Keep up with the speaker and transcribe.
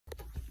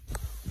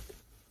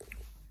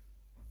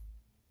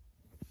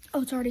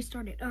Oh, it's already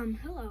started.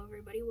 Hello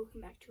everybody, welcome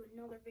back to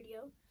another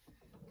video.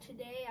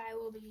 Today I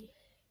will be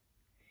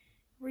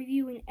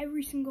reviewing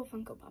every single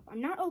Funko Pop. I'm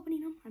not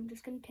opening them, I'm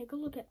just going to take a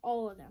look at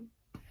all of them.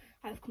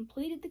 I've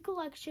completed the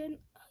collection.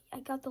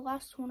 I got the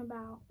last one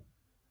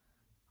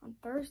on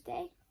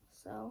Thursday,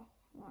 so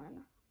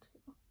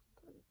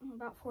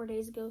about 4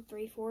 days ago,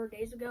 4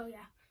 days ago,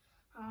 yeah.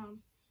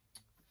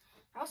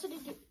 I also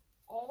did get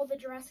all the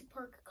Jurassic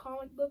Park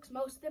comic books,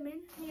 most of them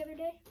in the other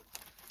day.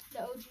 The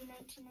OG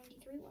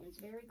 1993 one is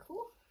very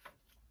cool.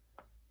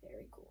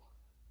 Very cool.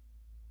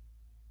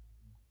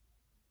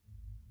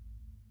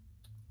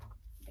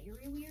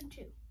 Very weird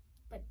too.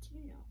 But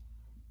you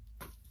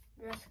know,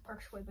 Jurassic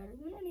Park's way better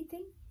than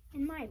anything,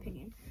 in my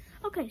opinion.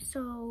 Okay,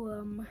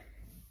 so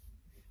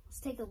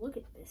let's take a look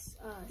at this.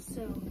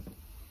 So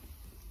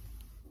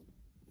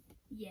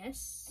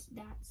yes,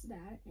 that's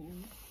that,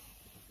 and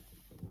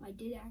I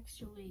did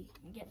actually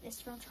get this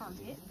from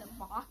Target. The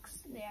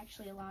box, they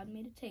actually allowed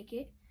me to take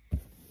it.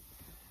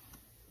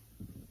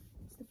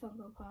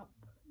 Funko Pop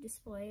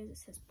display, as it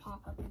says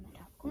pop up in the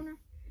top corner,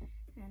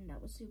 and that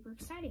was super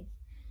exciting.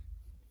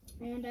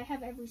 And I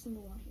have every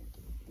single one here.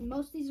 And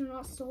most of these are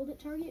not sold at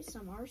Target,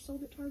 some are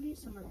sold at Target,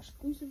 some are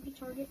exclusive to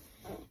Target.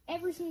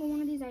 Every single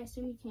one of these I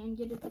assume you can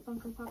get at the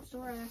Funko Pop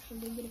store. I actually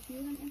did get a few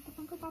of them at the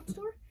Funko Pop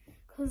store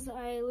because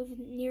I live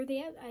near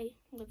I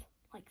live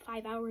like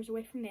 5 hours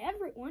away from the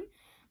Everett one,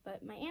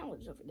 but my aunt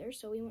lives over there,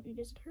 so we went and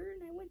visited her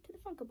and I went to the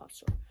Funko Pop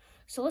store.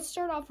 So let's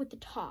start off with the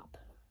top.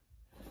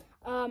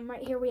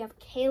 Right here we have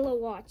Kayla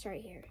Watts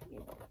right here.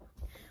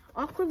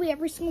 Awkwardly,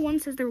 every single one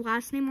says their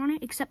last name on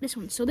it, except this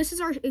one. So this is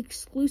our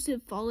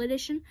exclusive fall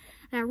edition.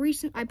 And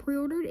I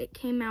pre-ordered. It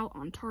came out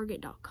on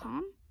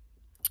Target.com.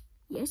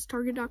 Yes,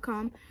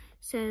 Target.com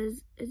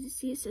says, as you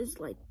see, it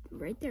says like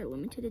right there,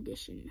 limited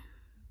edition,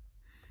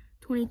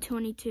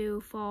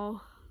 2022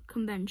 fall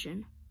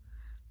convention.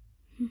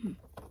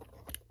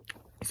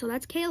 So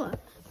that's Kayla.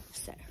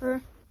 Set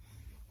her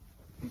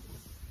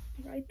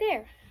right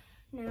there.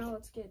 Now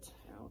let's get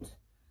out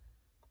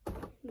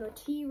the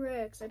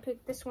T-Rex. I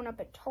picked this one up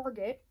at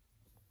Target.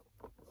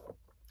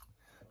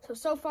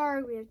 So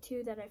far we have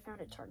two that I found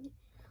at Target.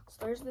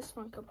 So there's this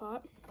Funko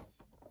Pop.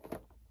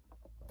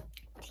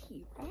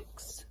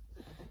 T-Rex.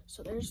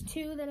 So there's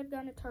two that I've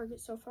gotten at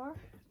Target so far.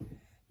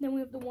 Then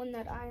we have the one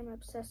that I am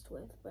obsessed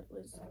with, but it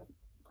was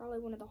probably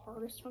one of the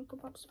hardest Funko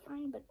Pops to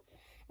find, but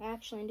I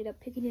actually ended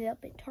up picking it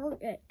up at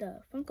Target at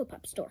the Funko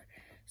Pop store.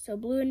 So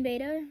Blue and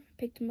Beta,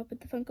 picked them up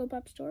at the Funko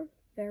Pop store.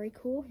 Very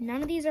cool.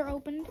 None of these are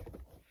opened.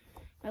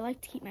 I like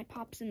to keep my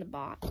pops in the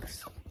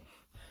box.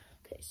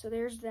 Okay, so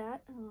there's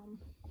that.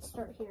 Let's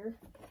start here.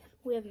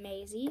 We have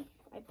Maisie.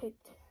 I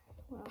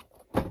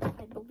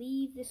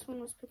believe this one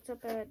was picked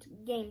up at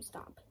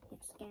GameStop.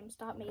 Yes,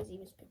 GameStop. Maisie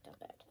was picked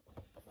up at.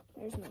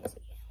 There's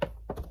Maisie.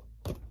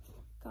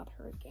 Got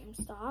her at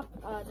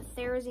GameStop.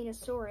 The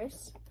Therizinosaurus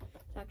is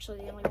actually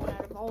the only one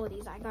out of all of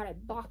these I got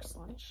at Box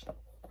Lunch.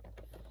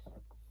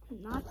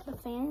 Not a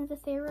fan of the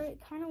Thera.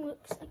 It kind of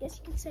looks, I guess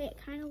you could say it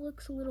kind of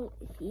looks a little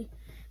iffy.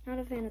 Not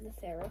a fan of the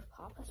Thera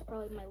Pop. That's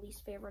probably my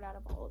least favorite out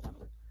of all of them.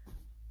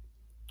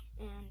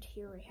 And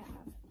here we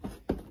have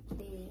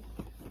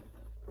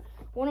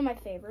one of my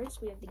favorites.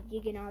 We have the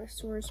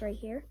Giganotosaurus right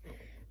here.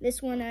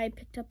 This one I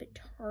picked up at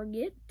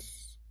Target.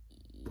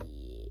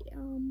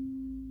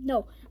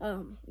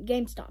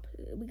 GameStop.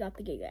 We got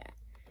the Giga.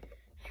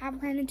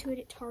 Have ran into it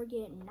at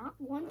Target, not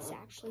once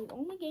actually.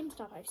 Only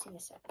GameStop I've seen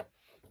this at.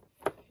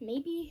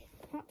 Maybe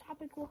Hot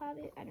Topic will have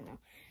it. I don't know.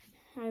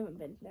 I haven't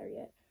been there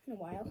yet in a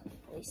while,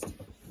 at least.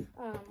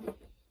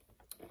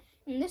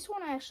 And this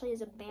one actually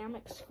is a BAM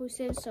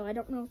exclusive, so I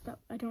don't know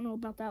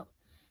about that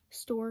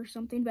store or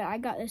something, but I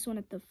got this one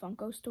at the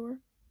Funko store.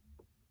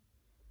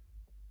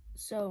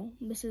 So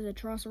this is a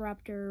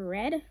Trosiraptor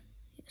Red.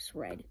 Yes,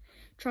 Red.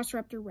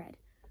 Trosiraptor Red.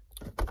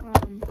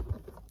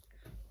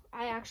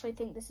 I actually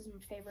think this is my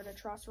favorite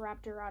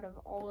Trosiraptor out of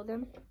all of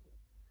them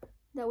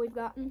that we've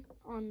gotten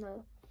on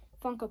the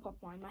Funko Pop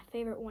line. My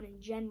favorite one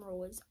in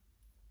general is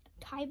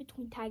tie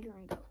between Tiger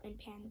and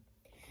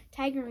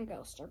Tiger and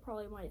Ghost are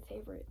probably my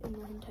favorite in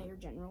the entire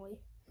generally.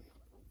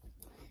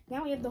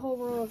 Now we have the whole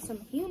row of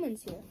some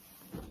humans here.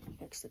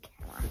 Fix the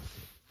camera.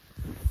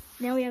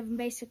 Now we have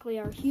basically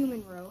our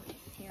human row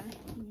here,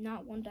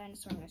 not one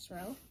dinosaur in this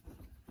row.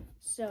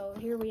 So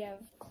here we have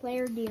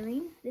Claire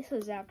Deering. This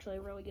is actually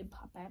a really good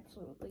pop. I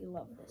absolutely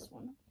love this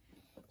one.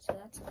 So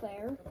that's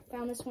Claire.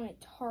 Found this one at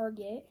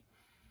Target.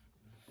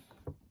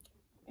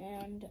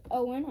 And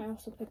Owen, I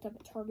also picked up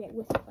at Target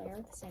with Claire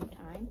at the same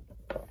time.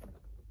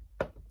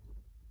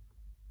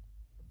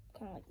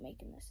 Kind of like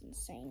making this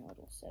insane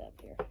little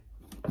setup here.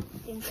 I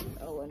think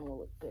Owen will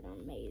look good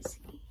on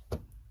Maisie.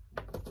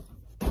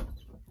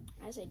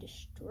 As I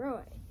destroy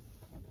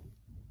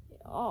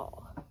it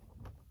all.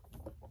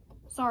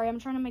 Sorry, I'm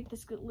trying to make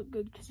this look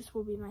good because this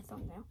will be my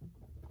thumbnail.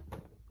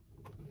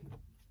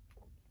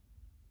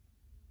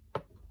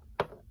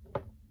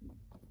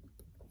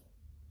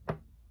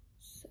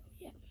 So,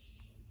 yeah.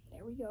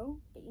 There we we go.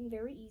 Being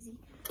very easy.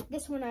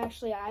 This one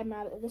actually,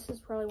 this is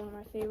probably one of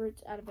my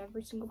favorites out of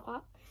every single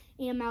pop.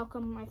 Ian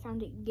Malcolm, I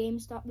found it at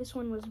GameStop. This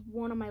one was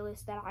one on my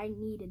list that I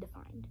needed to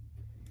find.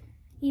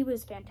 He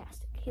was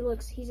fantastic. He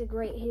looks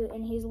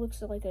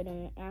like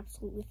an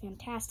absolutely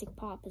fantastic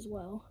pop as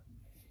well.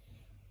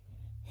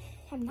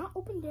 I've not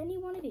opened any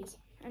one of these.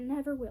 I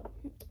never will.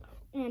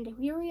 And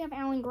here we have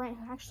Alan Grant.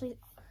 Actually,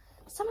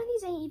 some of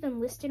these ain't even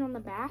listed on the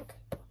back,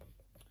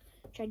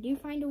 which I do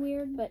find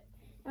weird, but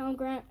Alan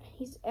Grant,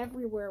 he's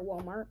everywhere at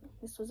Walmart.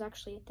 This was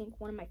actually, I think,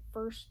 one of my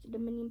first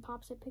Dominion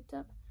Pops I picked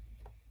up.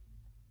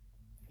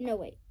 No,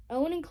 wait.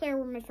 Owen and Claire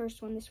were my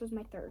first one. This was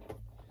my third.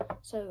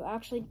 So I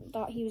actually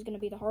thought he was going to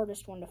be the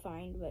hardest one to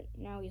find, but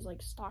now he's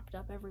like stocked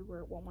up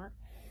everywhere at Walmart.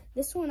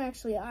 This one,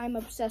 actually, I'm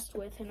obsessed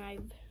with, and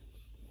I've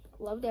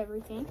loved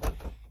everything.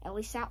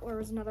 Ellie Sattler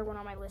is another one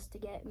on my list to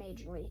get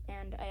majorly,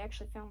 and I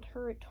actually found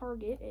her at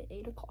Target at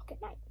 8 o'clock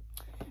at night.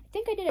 I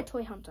think I did a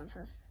toy hunt on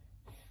her.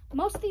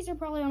 Most of these are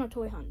probably on a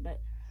toy hunt, but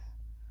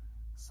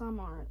some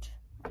aren't.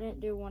 I didn't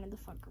do one in the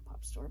Funko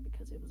Pop store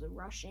because it was a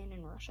rush in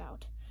and rush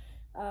out.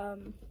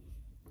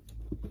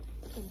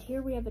 And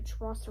here we have a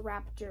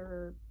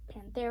Velociraptor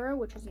Panthera,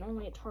 which was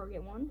only a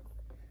Target one.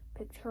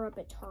 Picked her up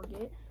at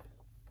Target.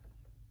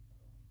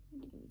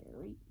 Getting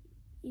very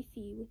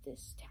iffy with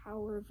this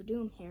Tower of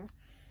Doom here.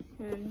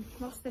 And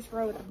most of this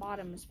row at the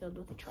bottom is filled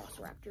with the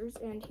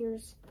Velociraptors. And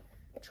here's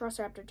a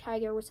Velociraptor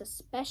Tiger with a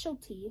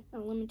specialty, a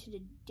limited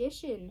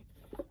edition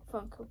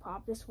Funko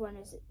Pop. This one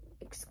is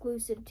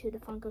exclusive to the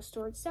Funko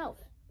store itself.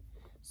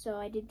 So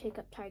I did pick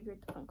up Tiger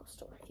at the Funko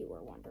store, if you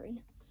were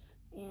wondering.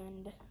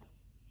 And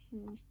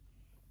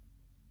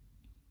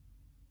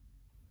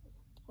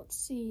let's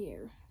see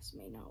here. This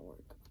may not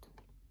work.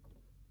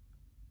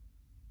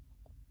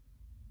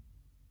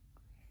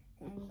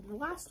 And the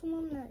last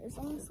one that is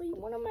honestly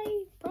one of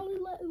my probably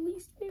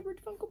least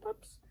favorite Funko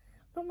Pops.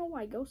 I don't know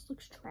why. Ghost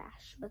looks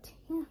trash, but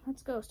yeah,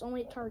 that's Ghost.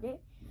 Only at Target.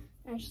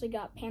 I actually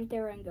got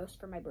Panthera and Ghost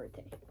for my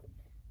birthday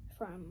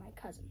from my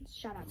cousins.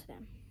 Shout out to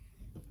them.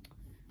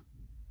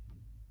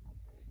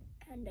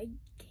 And I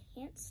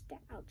can't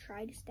stack. I'll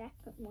try to stack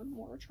one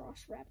more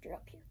Velociraptor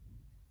up here.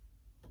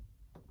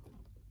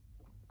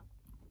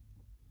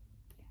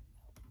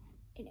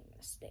 It ain't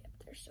gonna stay up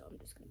there, so I'm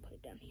just gonna put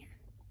it down here.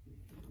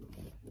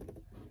 Okay.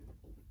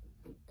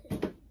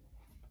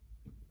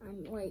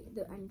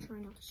 I'm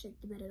trying not to shake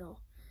the bed at all.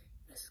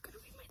 This is gonna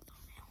be my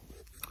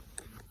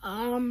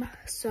thumbnail.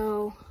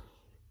 So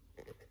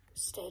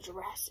stay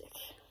Jurassic.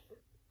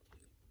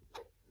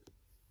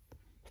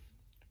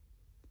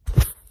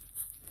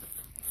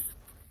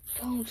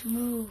 Don't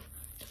move.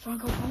 The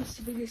Funko Pop's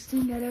the biggest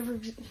thing that ever.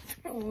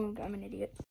 Oh, I'm an idiot.